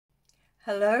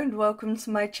Hello and welcome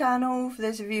to my channel. For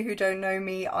those of you who don't know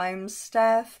me, I'm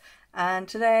Steph, and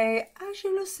today, as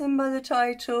you'll have seen by the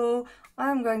title,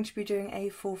 I'm going to be doing a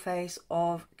full face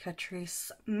of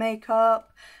Catrice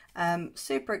makeup.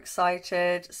 Super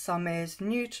excited. Some is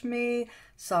new to me,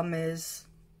 some is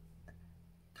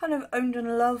kind of owned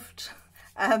and loved.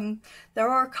 There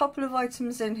are a couple of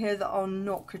items in here that are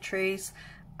not Catrice,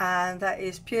 and that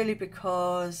is purely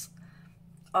because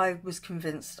I was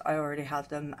convinced I already had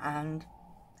them and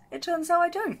it turns out I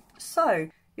don't. So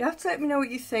you have to let me know what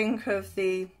you think of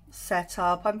the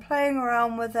setup. I'm playing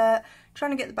around with it,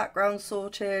 trying to get the background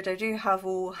sorted. I do have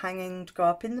all hanging to go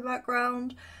up in the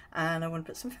background and I want to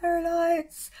put some fairy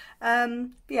lights. But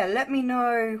yeah, let me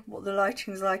know what the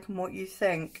lighting's like and what you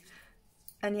think.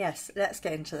 And yes, let's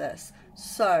get into this.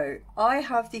 So I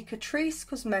have the Catrice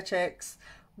Cosmetics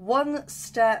One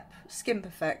Step Skin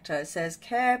Perfector. It says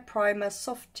Care, Primer,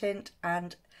 Soft Tint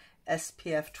and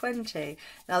SPF 20.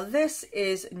 Now this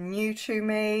is new to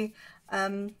me.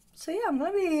 So yeah, I'm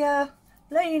going to be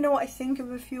letting you know what I think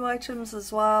of a few items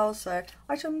as well. So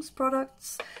items,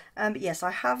 products. But yes,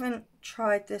 I haven't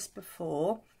tried this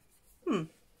before.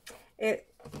 It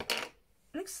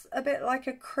looks a bit like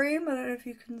a cream. I don't know if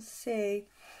you can see.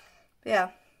 But yeah,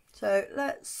 so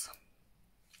let's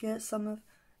get some of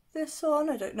this on.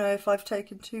 I don't know if I've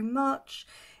taken too much.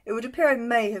 It would appear I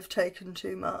may have taken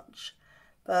too much,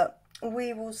 but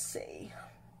we will see.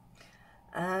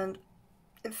 And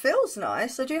it feels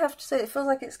nice. I do have to say it feels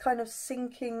like it's kind of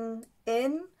sinking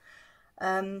in.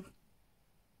 I'm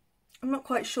not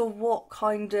quite sure what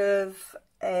kind of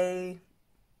a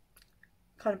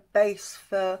base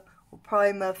for or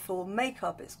primer for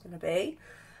makeup it's going to be,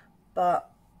 but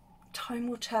time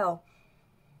will tell.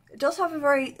 It does have a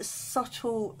very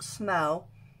subtle smell,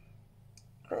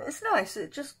 but it's nice.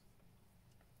 It just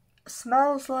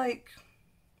smells like,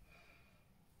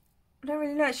 I don't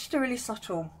really know, it's just a really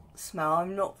subtle smell.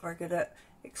 I'm not very good at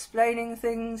explaining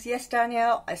things. Yes,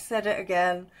 Danielle, I said it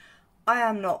again. I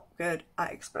am not good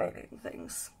at explaining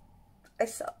things. I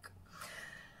suck.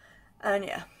 And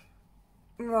yeah.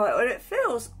 Right, well it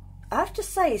feels, I have to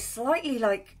say, slightly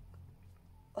like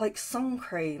sun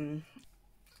cream.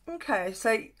 Okay,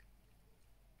 so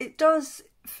it does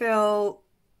feel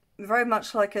very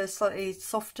much like a slightly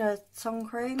softer sun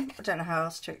cream. I don't know how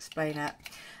else to explain it.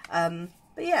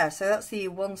 But yeah, so that's the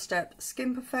One Step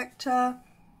Skin Perfector.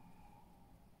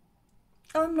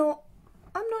 I'm not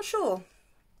sure.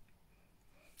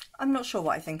 I'm not sure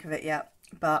what I think of it yet,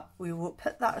 but we will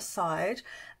put that aside.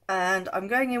 And I'm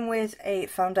going in with a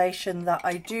foundation that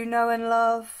I do know and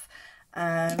love.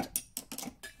 And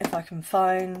if I can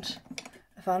find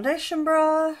a foundation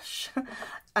brush.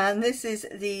 And this is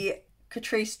the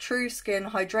Catrice True Skin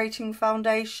Hydrating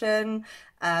Foundation.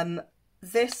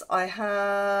 This I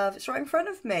have, it's right in front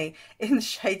of me, in the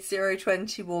shade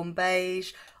 020 Warm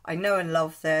Beige. I know and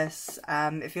love this.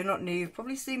 If you're not new, you've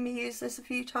probably seen me use this a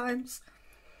few times.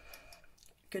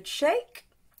 Good shake.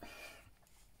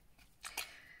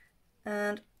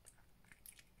 And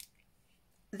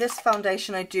this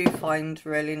foundation I do find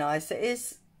really nice. It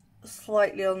is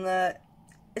slightly on the,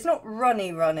 it's not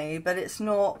runny, but it's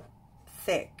not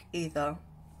thick either.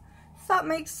 If that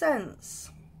makes sense.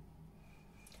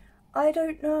 I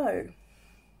don't know.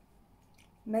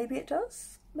 Maybe it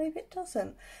does, maybe it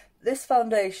doesn't. This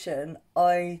foundation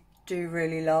I do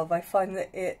really love. I find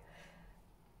that it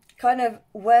kind of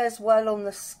wears well on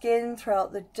the skin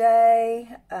throughout the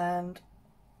day and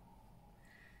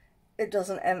it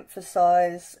doesn't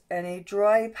emphasize any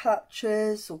dry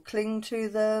patches or cling to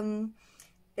them.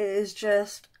 It is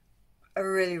just a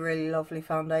really, really lovely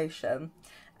foundation.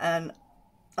 And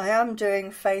I am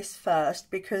doing face first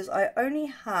because I only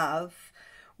have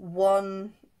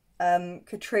one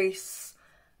Catrice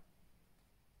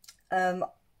eyeshadow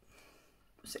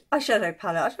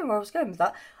palette. I don't know where I was going with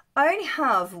that. I only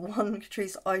have one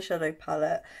Catrice eyeshadow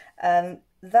palette, and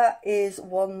that is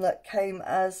one that came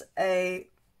as a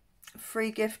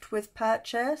free gift with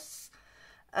purchase,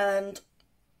 and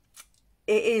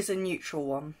it is a neutral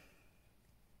one.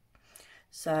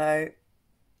 So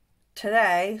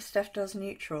today, Steph does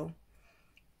neutral.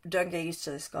 Don't get used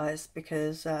to this, guys,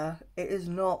 because it is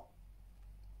not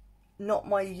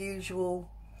my usual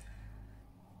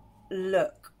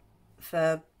look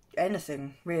for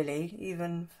anything, really,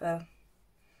 even for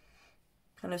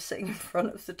kind of sitting in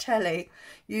front of the telly.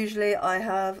 Usually I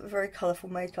have very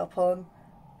colourful makeup on,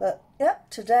 but yeah,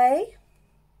 today,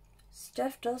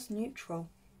 Steph does neutral.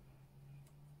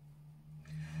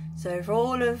 So for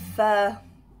all of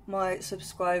my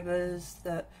subscribers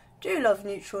that do love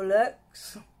neutral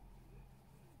looks,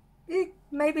 you're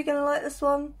maybe going to like this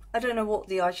one. I don't know what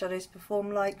the eyeshadows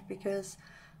perform like because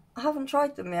I haven't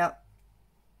tried them yet.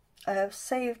 I have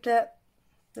saved it,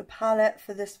 the palette,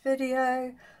 for this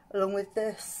video, along with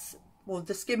this, well,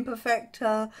 the Skin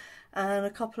Perfector and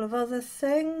a couple of other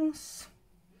things.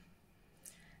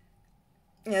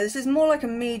 Yeah, this is more like a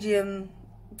medium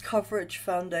coverage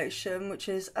foundation, which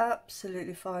is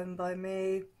absolutely fine by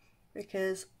me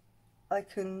because I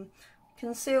can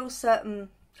conceal certain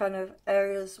kind of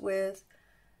areas with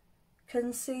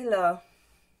concealer.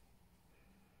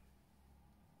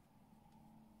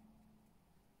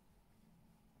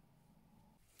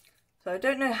 So I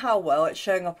don't know how well it's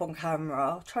showing up on camera.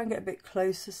 I'll try and get a bit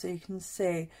closer so you can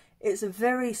see. It's a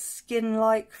very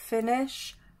skin-like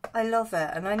finish. I love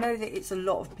it, and I know that it's a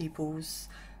lot of people's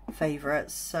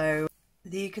favourites. So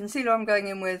the concealer I'm going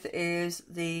in with is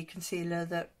the concealer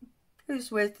that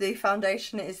goes with the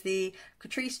foundation. It is the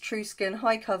Catrice True Skin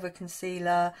High Cover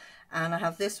Concealer, and I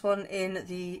have this one in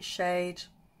the shade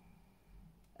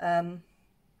 020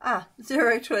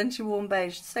 Warm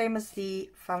Beige, same as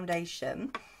the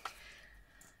foundation.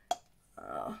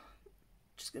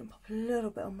 Just going to pop a little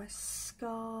bit on my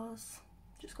scars.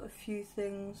 Just got a few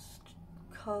things to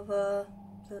cover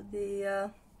that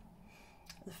the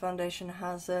foundation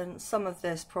hasn't. Some of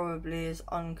this probably is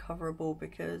uncoverable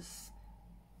because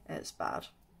it's bad.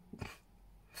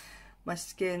 My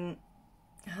skin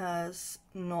has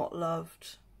not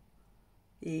loved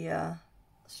the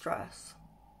stress.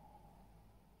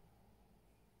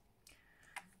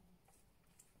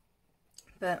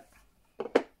 But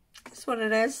it's what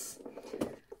it is.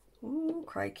 Ooh,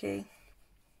 crikey.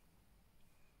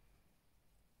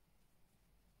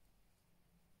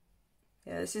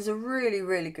 Yeah, this is a really,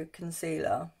 really good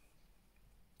concealer.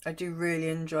 I do really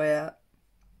enjoy it.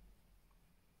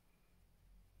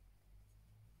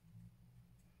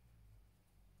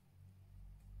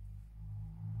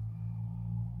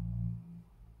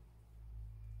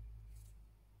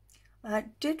 I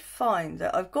did find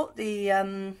that I've got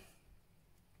the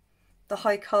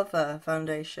High Cover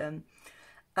foundation,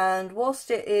 and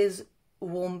whilst it is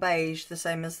warm beige, the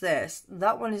same as this,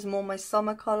 that one is more my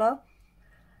summer colour.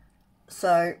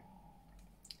 So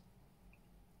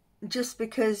just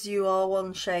because you are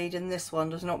one shade in this one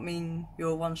does not mean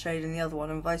you're one shade in the other one,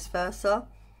 and vice versa,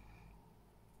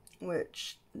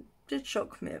 which did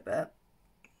shock me a bit.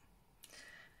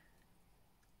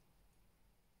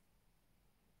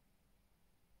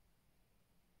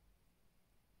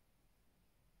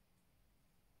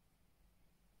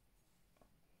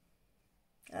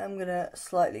 I'm gonna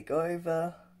slightly go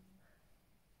over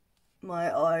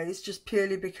my eyes just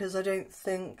purely because I don't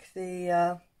think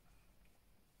the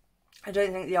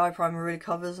eye primer really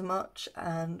covers much,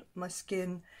 and my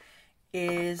skin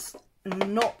is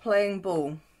not playing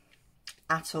ball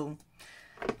at all.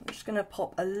 I'm just gonna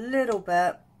pop a little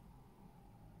bit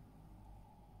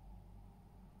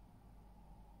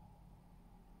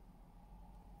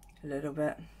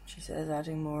she says,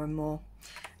 adding more and more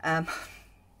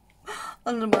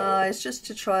under my eyes, just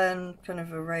to try and kind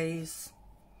of erase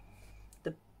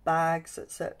the bags,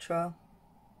 etc.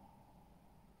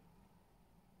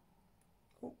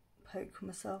 Oh, poke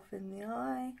myself in the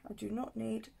eye. I do not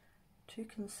need to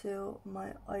conceal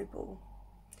my eyeball,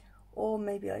 or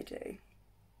maybe I do,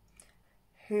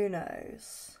 who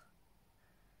knows.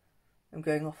 I'm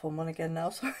going off on one again now,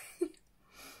 sorry.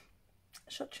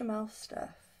 Shut your mouth,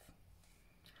 Steph.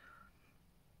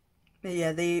 But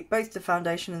yeah, both the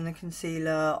foundation and the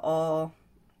concealer are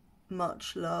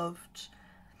much loved.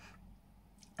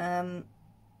 It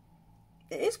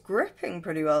is gripping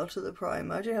pretty well to the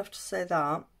primer, I do have to say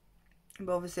that.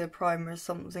 But obviously a primer is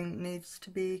something that needs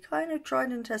to be kind of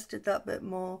tried and tested that bit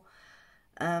more.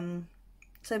 Same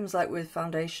as like with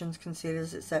foundations,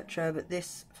 concealers, etc. But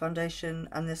this foundation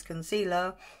and this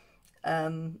concealer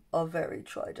are very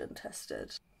tried and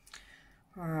tested.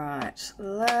 Alright,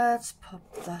 let's pop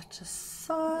that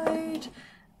aside.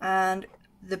 And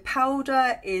the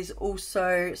powder is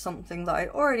also something that I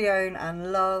already own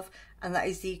and love, and that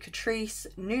is the Catrice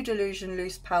Nude Illusion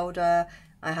Loose Powder.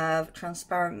 I have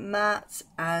transparent matte,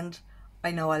 and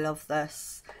I know I love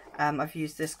this. I've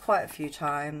used this quite a few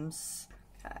times.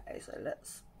 Okay, so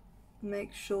let's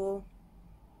make sure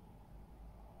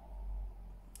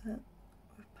that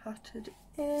we've patted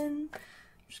in.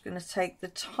 I'm just going to take the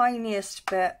tiniest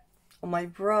bit on my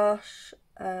brush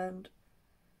and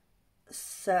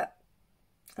set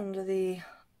under the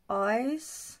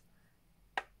eyes,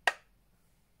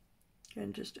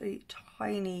 and just a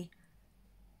tiny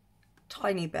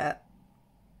bit.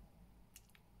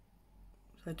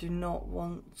 So I do not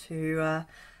want to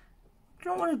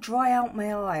dry out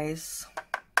my eyes.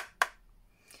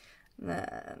 And then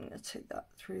I'm going to take that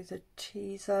through the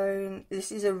T-zone.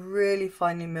 This is a really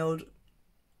finely milled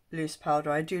loose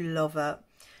powder. I do love it.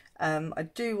 I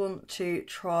do want to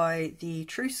try the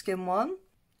True Skin one.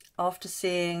 After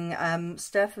seeing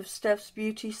Steph of Steph's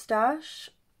Beauty Stash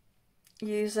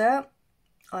use it,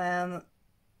 I am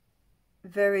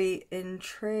very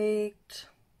intrigued.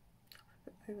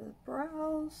 Over the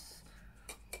brows.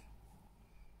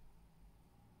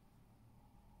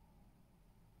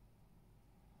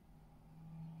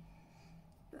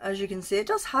 As you can see, it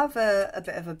does have a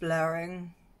bit of a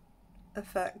blurring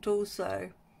effect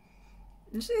also.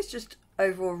 It's just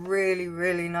overall really,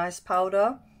 really nice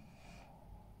powder.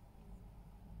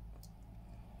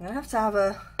 I'm going to have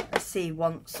a see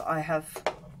once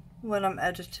when I'm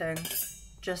editing,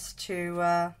 just to,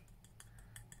 I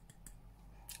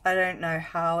don't know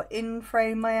how in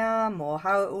frame I am or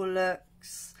how it all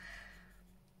looks.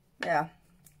 Yeah,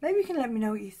 maybe you can let me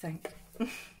know what you think.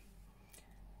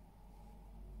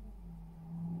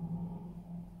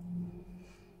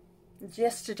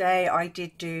 Yesterday I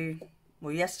did do,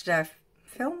 well yesterday I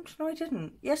filmed, no I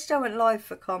didn't. Yesterday I went live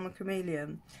for Karma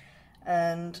Chameleon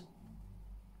and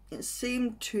it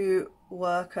seemed to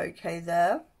work okay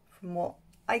there from what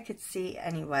I could see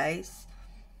anyways.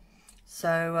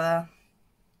 So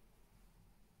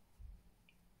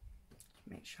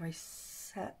make sure I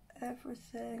set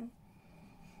everything.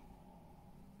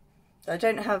 I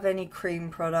don't have any cream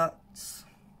products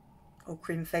or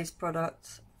cream face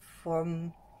products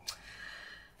from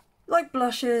like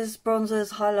blushes,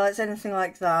 bronzers, highlights, anything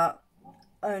like that.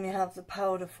 I only have the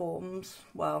powder forms,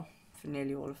 well, for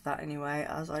nearly all of that anyway,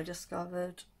 as I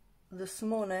discovered this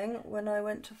morning when I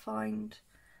went to find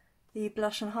the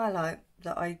blush and highlight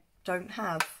that I don't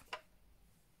have.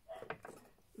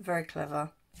 Very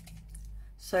clever.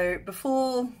 So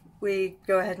before we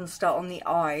go ahead and start on the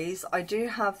eyes, I do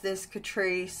have this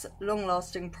Catrice Long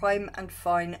Lasting Prime and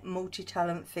Fine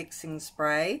Multitalent Fixing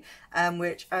Spray,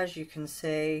 which as you can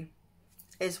see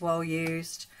is well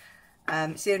used.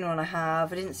 It's the only one I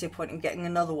have. I didn't see a point in getting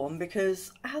another one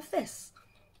because I have this.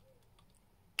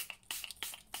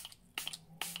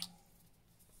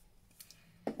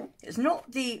 It's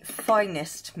not the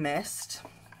finest mist.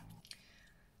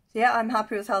 Yeah, I'm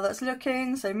happy with how that's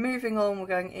looking. So moving on, we're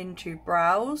going into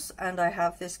brows, and I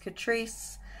have this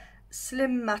Catrice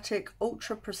Slim-Matic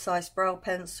Ultra Precise Brow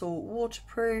Pencil,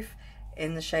 waterproof,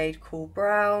 in the shade Cool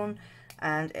Brown,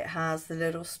 and it has the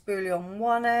little spoolie on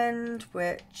one end,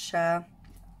 which I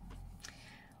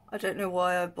don't know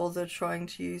why I bothered trying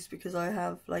to use, because I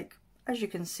have, like, as you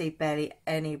can see, barely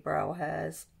any brow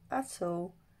hairs at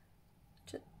all.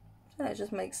 It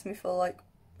just makes me feel like,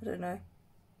 I don't know,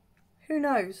 who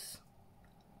knows?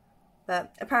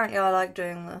 But apparently I like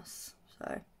doing this.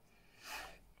 So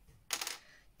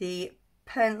the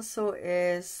pencil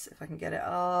is, if I can get it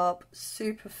up,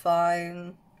 super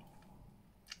fine.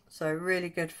 So really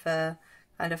good for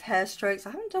kind of hair strokes.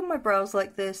 I haven't done my brows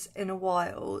like this in a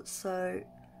while, so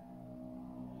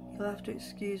you'll have to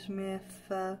excuse me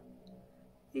if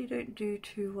you don't do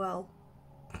too well.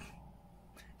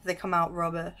 If they come out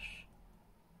rubbish.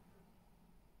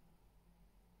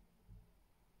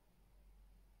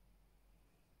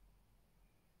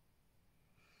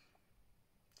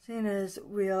 Seeing as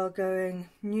we are going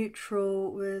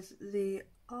neutral with the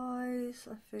eyes,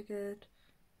 I figured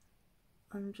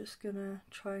I'm just gonna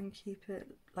try and keep it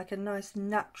like a nice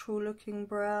natural looking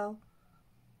brow.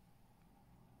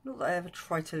 Not that I ever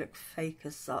try to look fake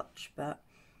as such, but,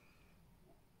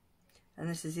 and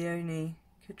this is the only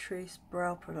Catrice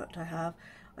brow product I have.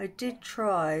 I did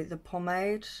try the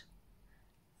pomade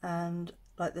and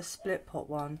like the split pot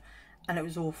one, and it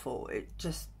was awful. It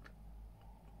just,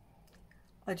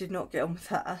 I did not get on with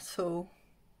that at all.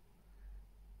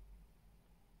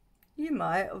 You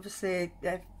might, obviously,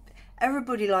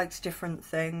 everybody likes different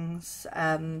things,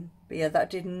 but yeah,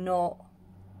 that did not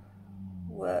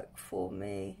work for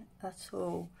me at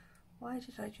all. Why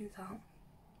did I do that?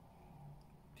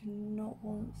 Do not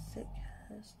want thick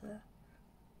hairs there.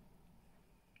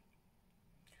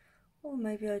 Or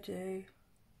maybe I do.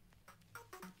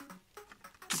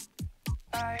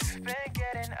 I've been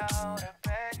getting out of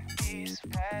bed these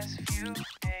past few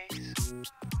days.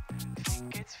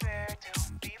 Think it's fair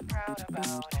to be proud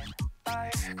about it.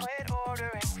 I've quit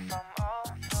ordering from all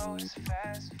those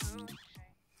fast food chains.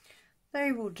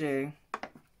 They will do.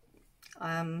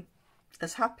 I am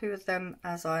as happy with them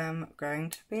as I am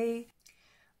going to be.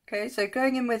 Okay, so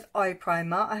going in with eye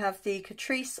primer, I have the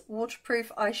Catrice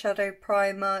Waterproof Eyeshadow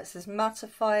Primer. It says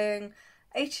mattifying,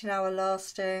 18-hour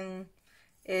lasting,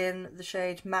 in the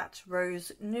shade Matte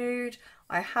Rose Nude.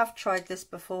 I have tried this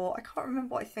before. I can't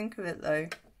remember what I think of it though.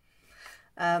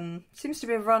 Seems to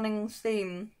be a running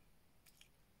theme.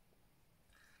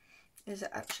 Is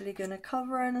it actually going to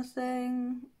cover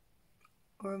anything?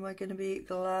 Or am I going to be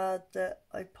glad that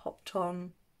I popped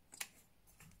on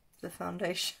the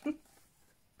foundation?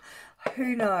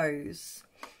 Who knows?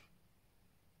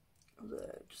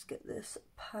 So just get this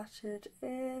patted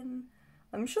in.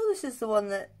 I'm sure this is the one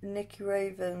that Nikki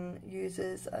Raven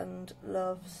uses and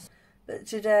loves. But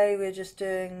today we're just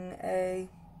doing a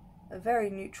very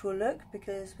neutral look,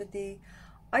 because with the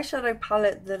eyeshadow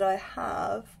palette that I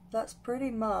have, that's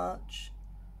pretty much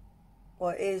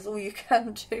what is all you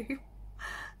can do.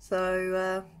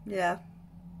 So yeah,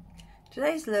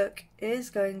 today's look is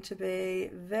going to be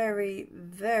very,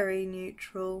 very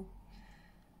neutral.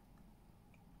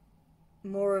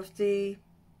 More of the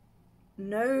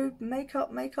no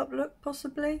makeup look,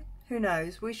 possibly. Who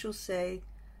knows? We shall see.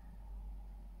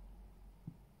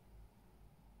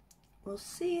 We'll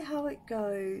see how it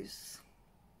goes.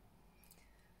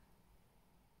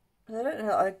 I don't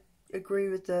know, I agree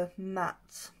with the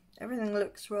matte. Everything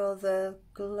looks rather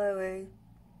glowy.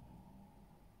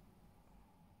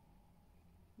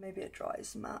 Maybe it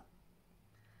dries matte.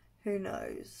 Who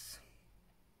knows?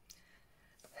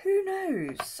 Who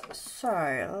knows?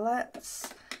 So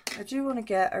let's, I do want to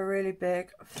get a really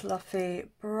big fluffy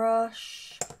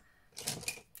brush.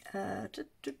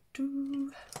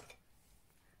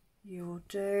 You'll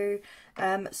do.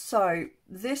 So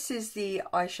this is the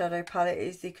eyeshadow palette. It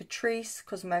is the Catrice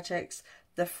Cosmetics,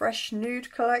 the Fresh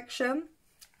Nude collection.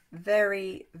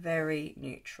 Very, very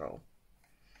neutral.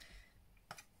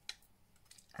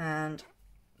 And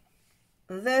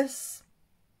this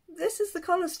is the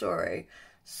colour story.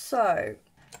 So,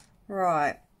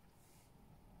 right.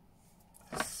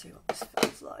 Let's see what this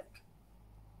feels like.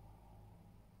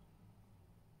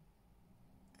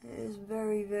 It is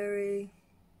very, very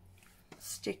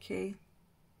sticky.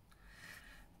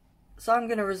 So I'm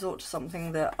going to resort to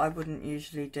something that I wouldn't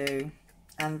usually do,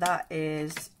 and that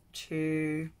is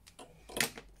to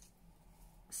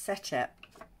set it.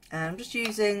 And I'm just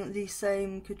using the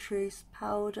same Catrice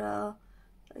powder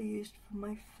that I used for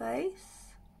my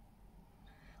face.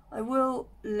 I will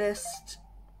list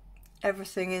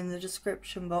everything in the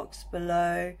description box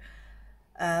below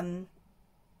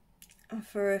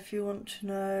for if you want to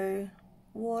know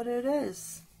what it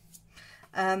is.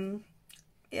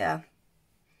 Yeah,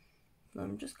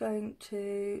 I'm just going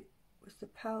to, with the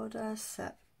powder,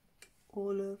 set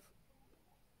all of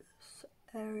this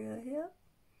area here.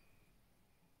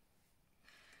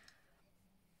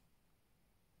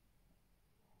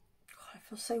 God, I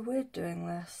feel so weird doing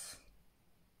this.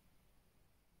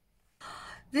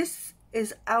 This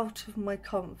is out of my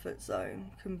comfort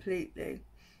zone completely.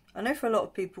 I know for a lot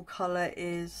of people colour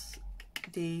is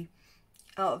the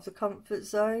out of the comfort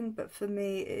zone, but for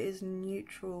me it is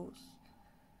neutrals.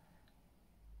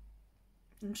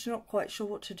 I'm just not quite sure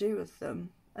what to do with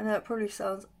them. I know it probably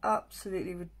sounds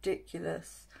absolutely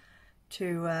ridiculous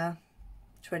to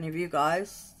any of you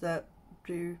guys that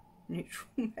do neutral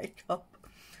makeup,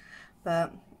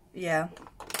 but yeah,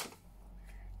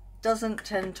 doesn't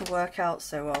tend to work out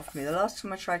so well for me. The last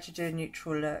time I tried to do a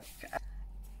neutral look,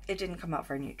 it didn't come out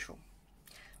very neutral.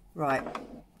 Right,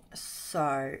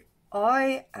 so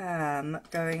I am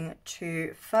going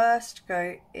to first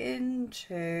go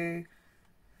into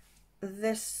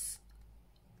this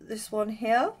one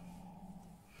here,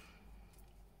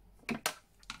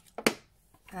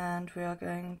 and we are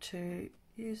going to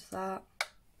use that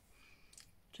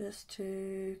just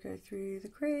to go through the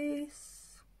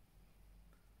crease.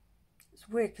 It's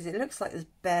weird because it looks like there's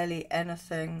barely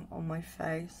anything on my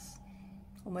face,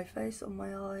 on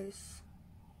my eyes.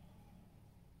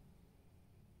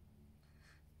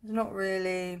 There's not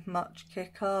really much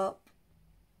kick up.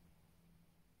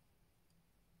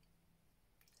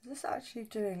 Is this actually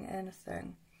doing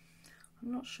anything?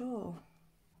 I'm not sure.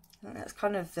 I think that's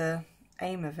kind of the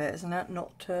aim of it, isn't it?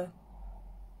 Not to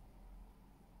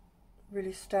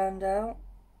really stand out.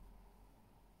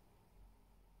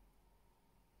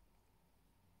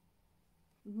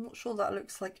 I'm not sure that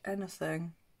looks like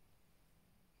anything.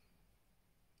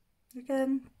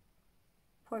 Again,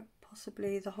 quite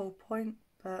possibly the whole point,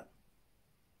 but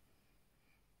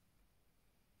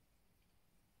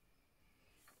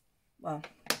well,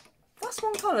 that's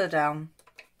one colour down.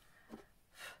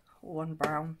 One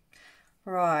brown.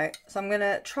 Right, so I'm going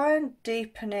to try and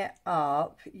deepen it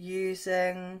up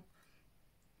using...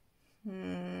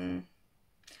 I'm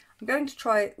going to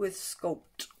try it with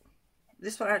Sculpt.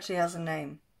 This one actually has a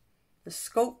name. The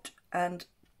Sculpt and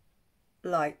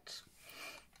Light.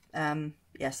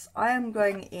 Yes, I am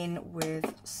going in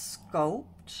with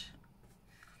Sculpt.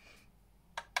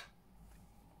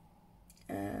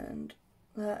 and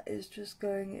that is just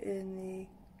going in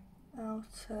the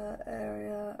outer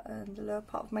area and the lower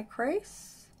part of my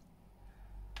crease.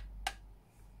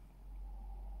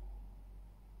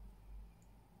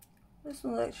 This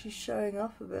one's actually showing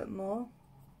up a bit more.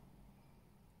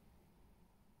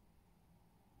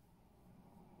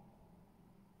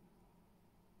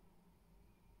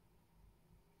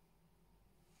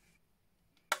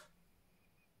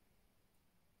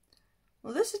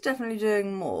 Well, this is definitely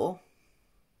doing more.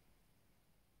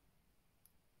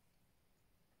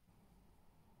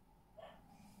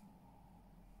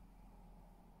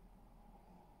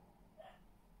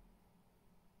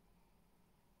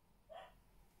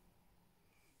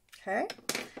 Okay,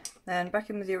 then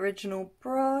back in with the original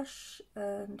brush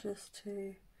and just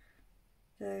to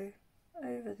go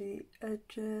over the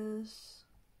edges.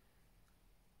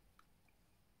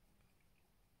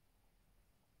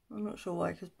 I'm not sure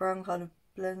why, because brown kind of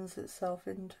blends itself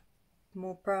into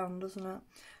more brown, doesn't it?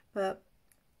 But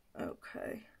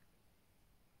okay.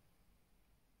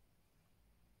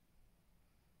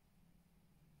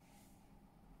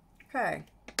 Okay,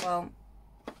 well,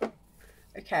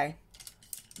 okay,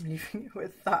 I'm leaving it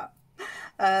with that.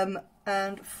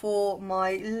 And for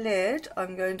my lid,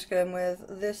 I'm going to go in with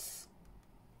this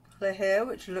colour here,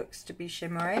 which looks to be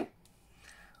shimmery.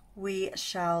 We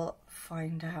shall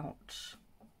find out.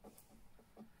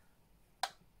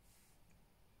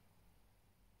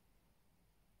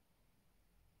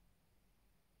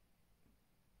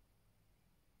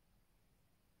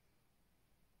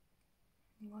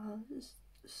 Wow, this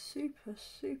is super,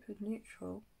 super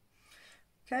neutral.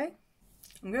 Okay,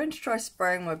 I'm going to try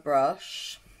spraying my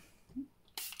brush.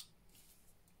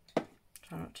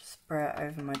 Try not to spray it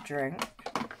over my drink.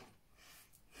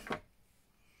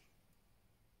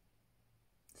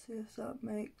 See if that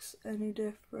makes any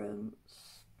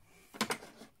difference.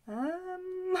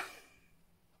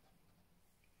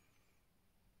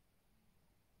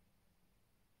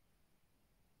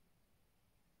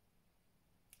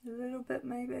 A little bit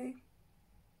maybe.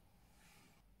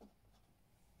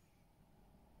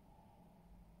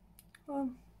 I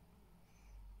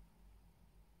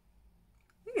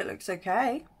think it looks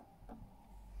okay.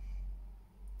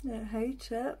 I don't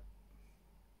hate it.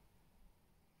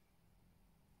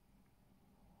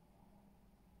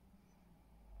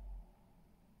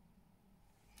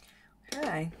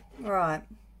 Okay, right.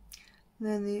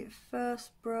 Then the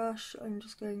first brush, I'm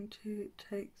just going to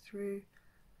take through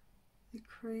the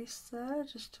crease there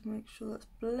just to make sure that's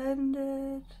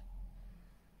blended.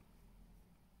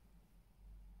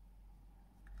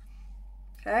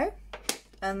 Okay,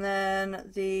 and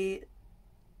then the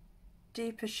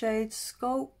deeper shade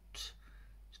Sculpt,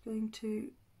 just going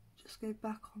to just go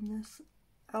back on this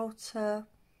outer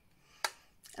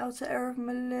area of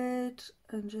my lid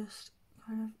and just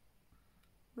kind of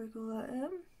wiggle that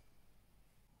in.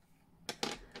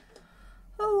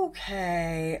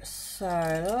 Okay, so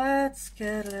let's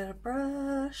get a little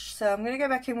brush. So I'm going to go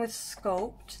back in with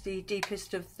Sculpt, the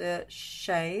deepest of the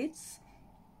shades,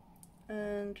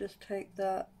 and just take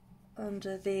that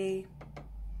under the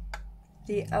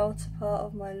outer part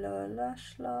of my lower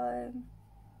lash line.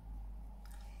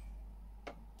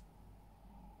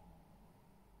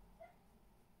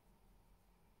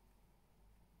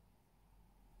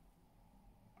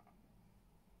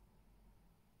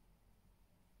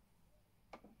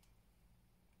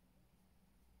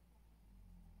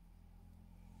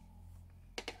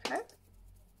 Okay.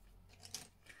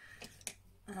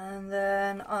 And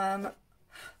then I'm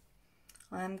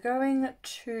going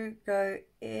to go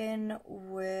in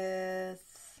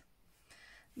with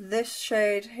this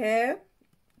shade here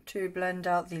to blend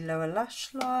out the lower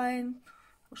lash line.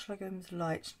 Or should I go in with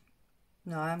light?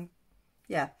 No, I'm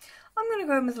going to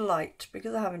go in with light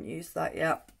because I haven't used that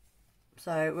yet.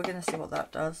 So we're going to see what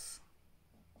that does.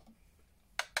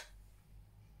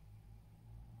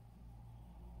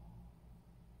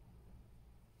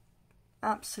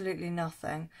 Absolutely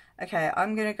nothing. Okay,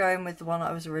 I'm going to go in with the one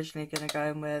I was originally going to go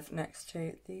in with next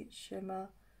to the shimmer.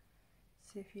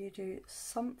 See if you do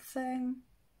something.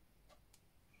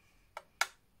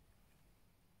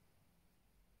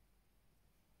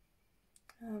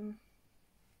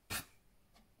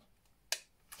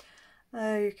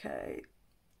 Okay,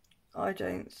 I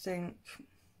don't think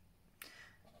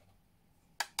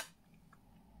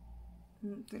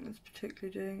it's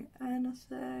particularly doing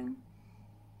anything.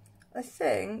 I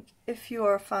think if you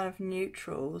are a fan of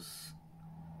neutrals,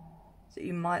 that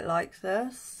you might like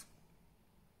this.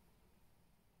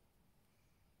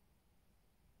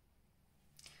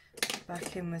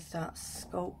 Back in with that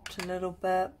Sculpt a little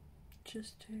bit,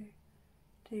 just to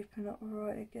deepen up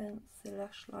right against the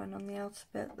lash line on the outer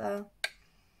bit there.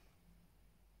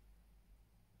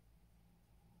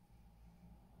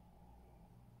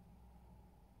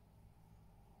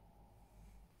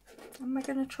 Am I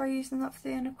going to try using that for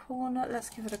the inner corner? Let's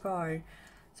give it a go.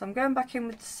 So I'm going back in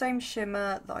with the same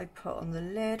shimmer that I put on the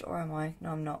lid, or am I?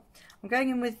 No, I'm not. I'm going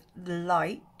in with the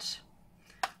light.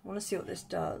 I want to see what this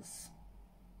does.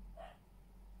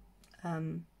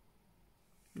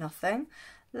 Nothing.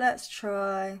 Let's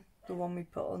try the one we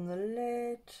put on the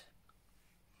lid.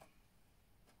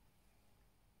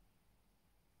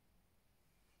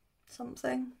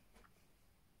 Something.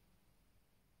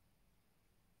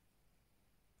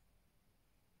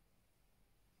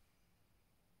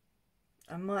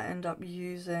 I might end up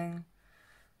using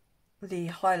the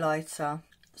highlighter.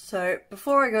 So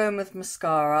before I go in with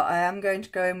mascara, I am going to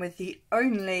go in with the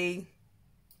only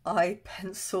eye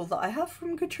pencil that I have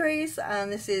from Catrice,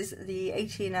 and this is the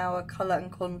 18-hour Colour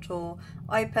and Contour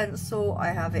eye pencil. I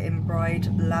have it in Bright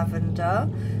Lavender,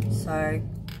 so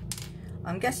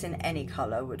I'm guessing any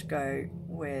colour would go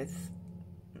with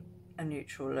a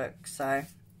neutral look, so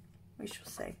we shall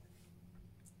see.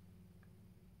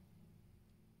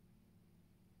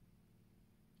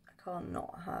 I can't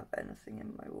not have anything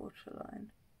in my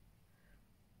waterline.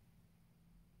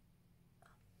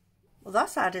 Well,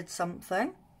 that's added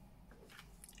something.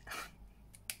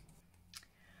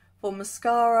 For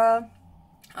mascara,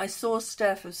 I saw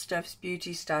Steph of Steph's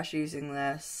Beauty Stash using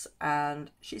this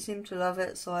and she seemed to love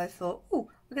it, so I thought,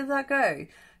 oh, look at that go.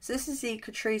 So this is the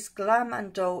Catrice Glam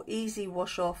and Dull Easy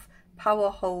Wash Off Power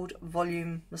Hold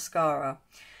Volume Mascara.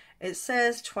 It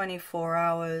says 24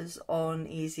 hours on,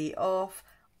 easy off.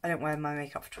 I don't wear my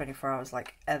makeup for 24 hours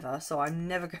like ever, so I'm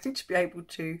never going to be able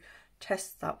to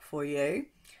test that for you.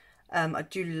 I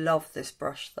do love this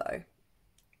brush though.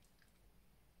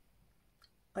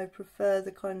 I prefer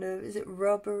the kind of, is it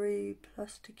rubbery,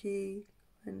 plasticky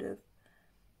kind of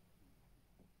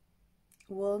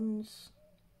ones?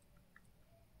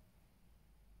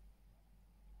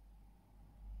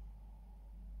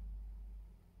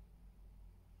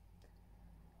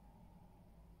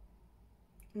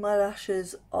 My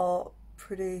lashes are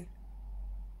pretty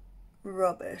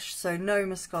rubbish, so no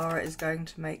mascara is going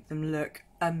to make them look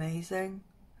amazing.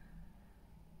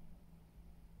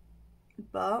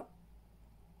 But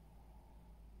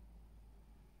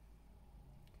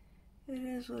it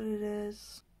is what it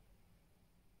is.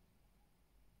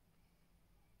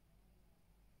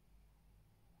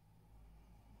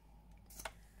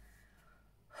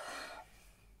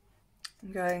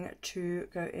 I'm going to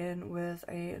go in with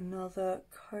another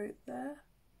coat there.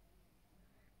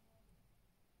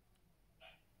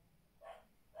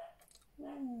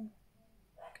 Ooh,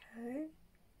 okay.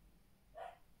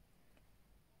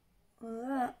 Well,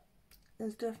 that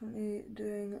is definitely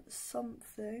doing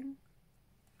something.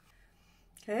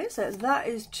 Okay, so that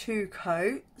is 2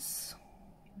 coats.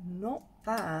 Not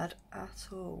bad at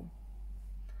all.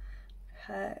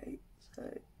 Okay, so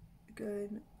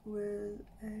going with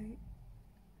a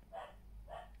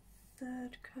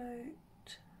 3rd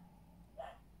coat.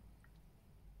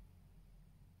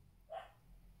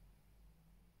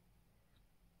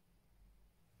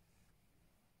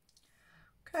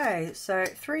 Okay, so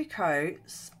 3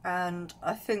 coats, and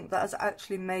I think that has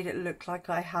actually made it look like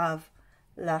I have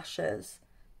lashes.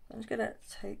 I'm just going to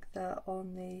take that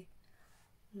on the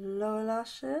lower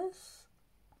lashes.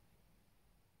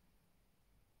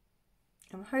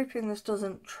 I'm hoping this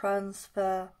doesn't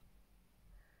transfer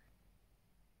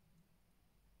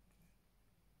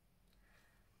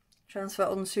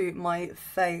onto my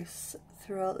face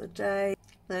throughout the day.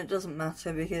 Then it doesn't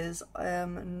matter because I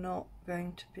am not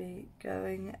going to be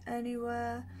going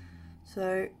anywhere.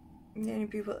 So the only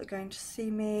people that are going to see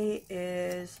me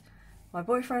is my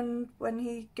boyfriend when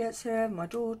he gets here, my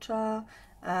daughter,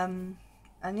 and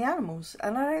the animals,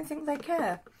 and I don't think they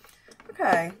care.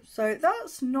 Okay, so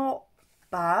that's not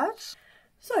bad.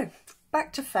 So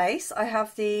back to face. I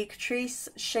have the Catrice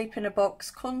Shape in a Box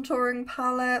contouring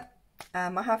palette.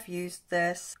 I have used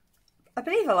this. I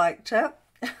believe I liked it.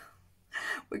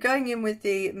 We're going in with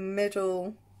the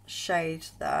middle shade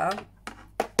there.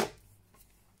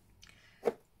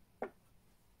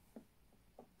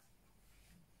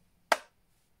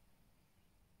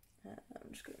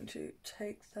 I'm just going to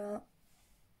take that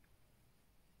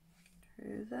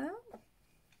through there.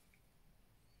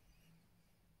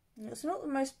 It's not the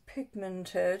most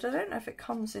pigmented. I don't know if it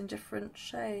comes in different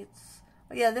shades.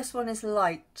 Oh yeah, this one is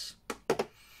light.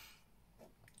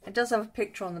 It does have a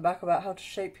picture on the back about how to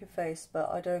shape your face, but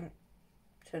I don't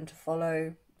tend to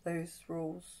follow those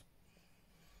rules.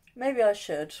 Maybe I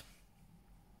should.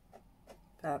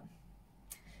 But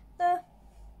there.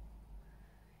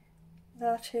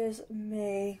 That is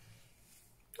me.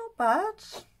 Not bad.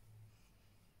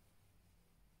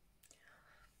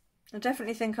 I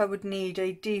definitely think I would need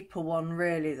a deeper one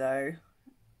really though.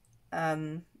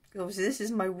 Obviously this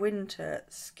is my winter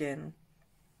skin.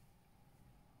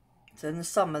 So in the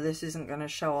summer this isn't going to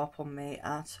show up on me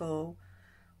at all.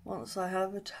 Once I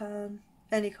have a tan,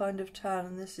 any kind of tan,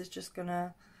 and this is just going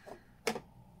to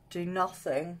do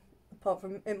nothing. Apart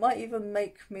from, it might even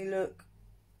make me look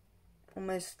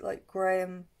almost like grey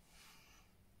and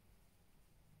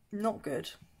not good,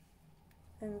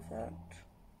 in fact.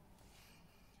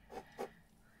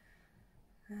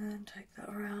 And take that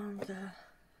around the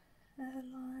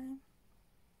hairline.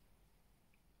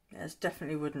 Yeah, it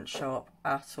definitely wouldn't show up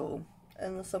at all.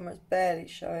 In the summer it's barely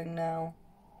showing now.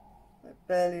 Like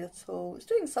barely at all. It's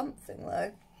doing something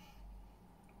though.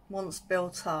 Once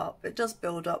built up, it does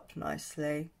build up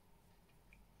nicely.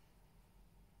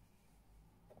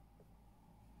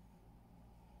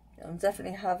 I'm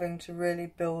definitely having to really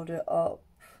build it up.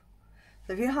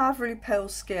 So if you have really pale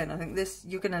skin, I think this,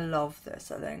 you're going to love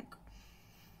this, I think.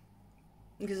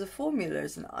 Because the formula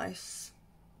is nice.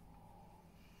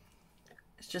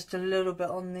 It's just a little bit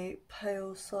on the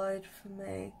pale side for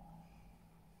me.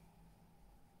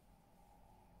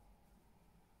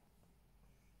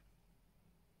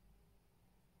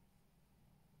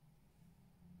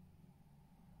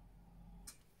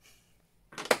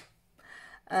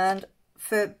 And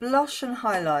for blush and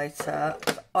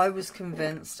highlighter, I was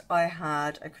convinced I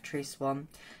had a Catrice one.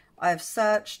 I have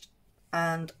searched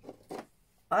and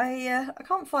I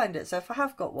can't find it, so if I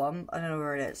have got one, I don't know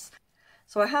where it is.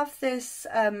 So I have this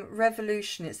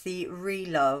Revolution, it's the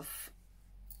ReLove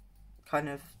kind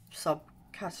of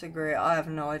subcategory. I have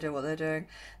no idea what they're doing.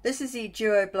 This is the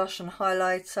Duo Blush and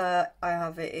Highlighter. I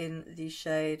have it in the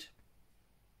shade,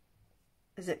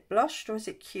 is it blushed or is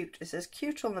it cute? It says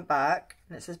cute on the back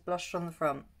and it says blushed on the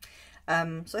front.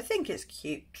 So I think it's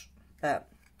cute, but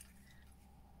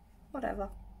whatever.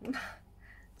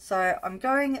 So I'm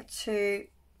going to,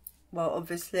 well,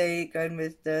 obviously going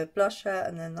with the blusher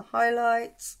and then the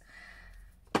highlights.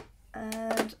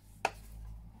 And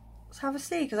let's have a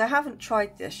see, because I haven't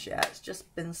tried this yet. It's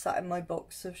just been sat in my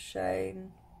box of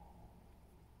shame.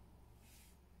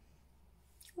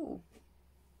 Ooh.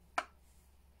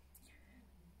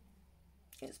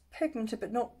 It's pigmented,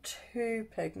 but not too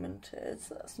pigmented,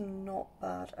 so that's not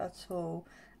bad at all.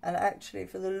 And actually,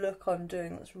 for the look I'm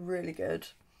doing, that's really good.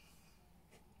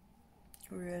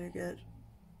 Really good.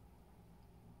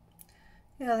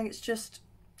 Yeah, I think it's just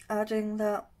adding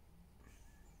that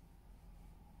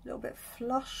little bit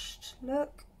flushed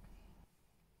look.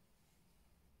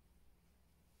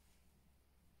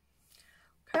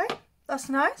 Okay, that's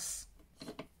nice.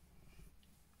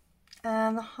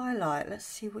 And the highlight, let's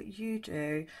see what you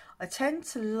do. I tend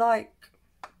to like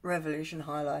Revolution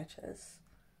highlighters.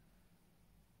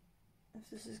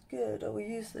 If this is good, I will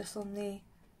use this on the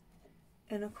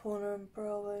inner corner and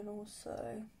brow bone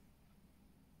also.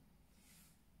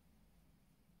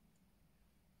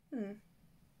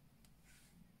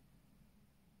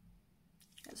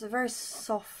 It's a very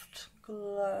soft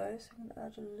glow, so I'm going to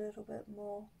add a little bit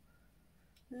more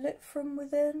lit from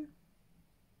within.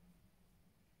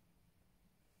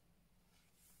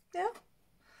 Yeah,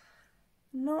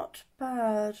 not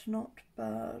bad, not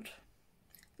bad.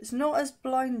 It's not as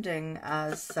blinding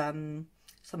as some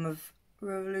of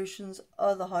Revolution's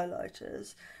other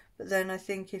highlighters, but then I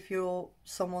think if you're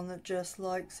someone that just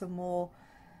likes a more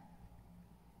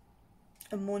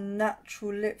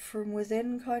natural lit from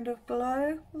within kind of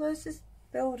glow, although this is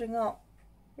building up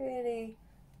really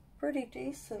pretty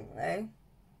decently.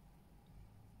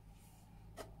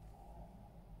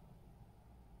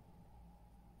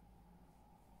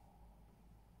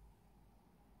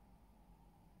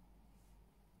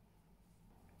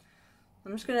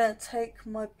 I'm just going to take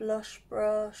my blush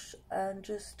brush and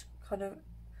just kind of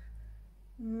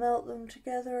melt them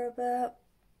together a bit.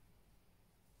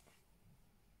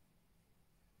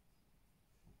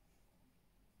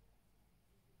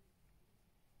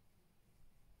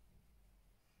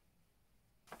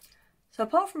 So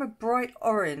apart from a bright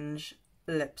orange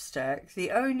lipstick,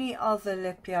 the only other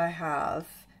lippy I have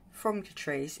from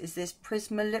Catrice is this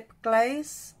Prisma Lip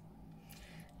Glaze.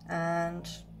 And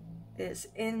it's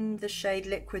in the shade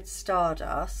Liquid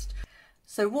Stardust.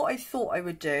 So what I thought I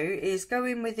would do is go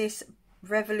in with this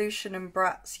Revolution and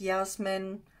Bratz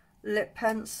Yasmin lip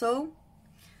pencil,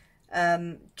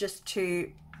 just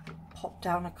to pop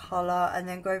down a colour, and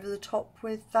then go over the top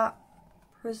with that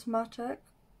prismatic.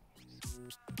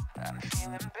 I'm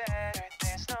feeling better,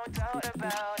 there's no doubt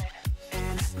about it.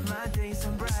 And my days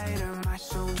are brighter, my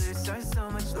shoulders are so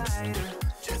much lighter.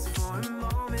 Just for a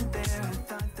moment there, I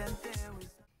thought that there was...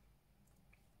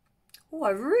 Oh, I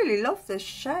really love this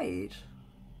shade.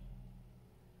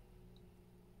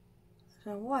 I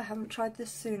don't know why I haven't tried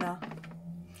this sooner.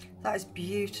 That is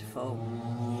beautiful.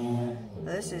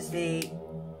 This is the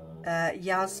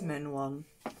Yasmin one.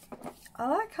 I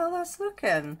like how that's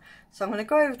looking. So I'm going to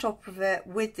go over top of it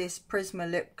with this Prisma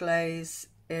lip glaze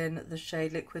in the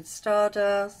shade Liquid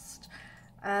Stardust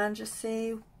and just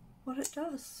see what it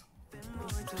does.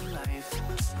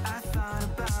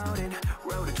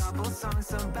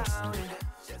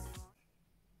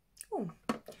 Oh,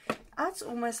 adds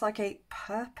almost like a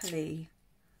purpley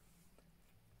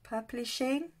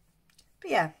sheen. But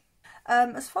yeah,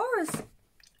 as far as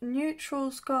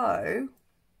neutrals go,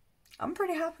 I'm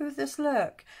pretty happy with this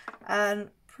look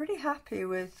and pretty happy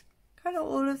with kind of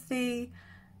all of the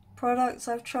products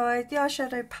I've tried. The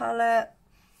eyeshadow palette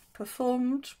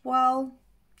performed well.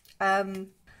 But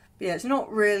yeah, it's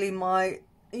not really my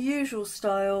usual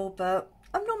style, but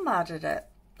I'm not mad at it.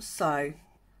 So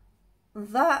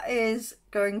that is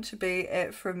going to be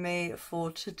it from me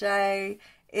for today.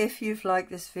 If you've liked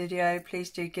this video, please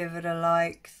do give it a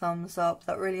like, thumbs up,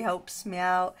 that really helps me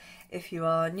out. If you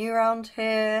are new around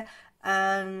here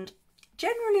and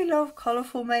generally love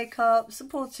colourful makeup,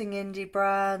 supporting indie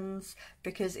brands,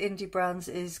 because indie brands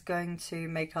is going to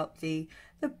make up the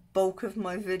bulk of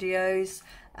my videos.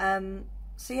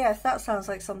 So yeah, if that sounds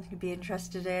like something you'd be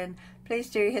interested in, please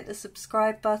do hit the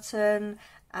subscribe button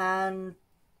and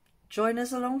join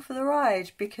us along for the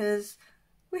ride, because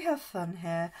we have fun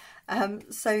here.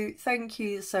 So thank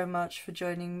you so much for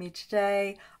joining me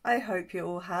today. I hope you're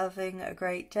all having a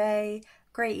great day,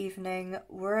 great evening,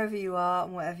 wherever you are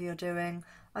and whatever you're doing.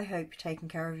 I hope you're taking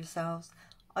care of yourselves.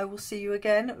 I will see you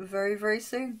again very, very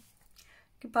soon.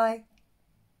 Goodbye.